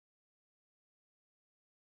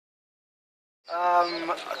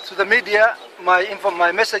To the media,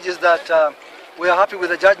 my message is that we are happy with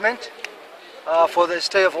the judgment for the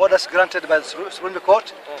stay of orders granted by the Supreme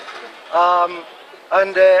Court,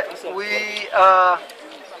 and we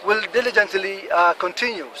will diligently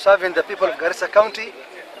continue serving the people of Garissa County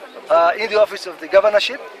in the office of the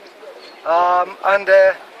governorship, and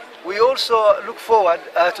we also look forward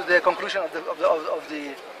to the conclusion of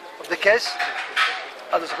the case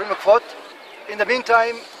at the Supreme Court. In the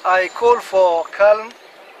meantime, I call for calm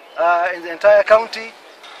in the entire county.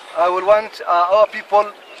 I will want our people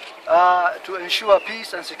to ensure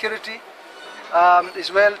peace and security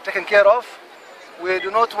is well taken care of. We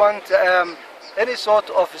do not want any sort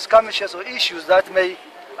of skirmishes or issues that may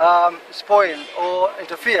spoil or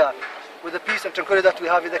interfere with the peace and tranquility that we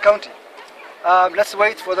have in the county. Let's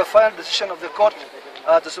wait for the final decision of the court,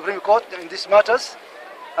 the Supreme Court, in these matters.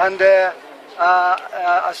 And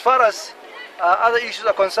as far as other issues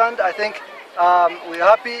are concerned, I think we're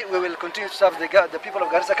happy. We will continue to serve the people of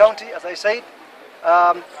Garissa County, as I said,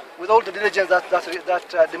 with all the diligence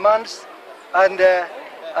that demands. And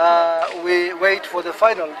we wait for the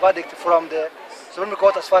final verdict from the Supreme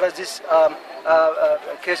Court as far as this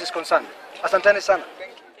case is concerned. Asanteni sana.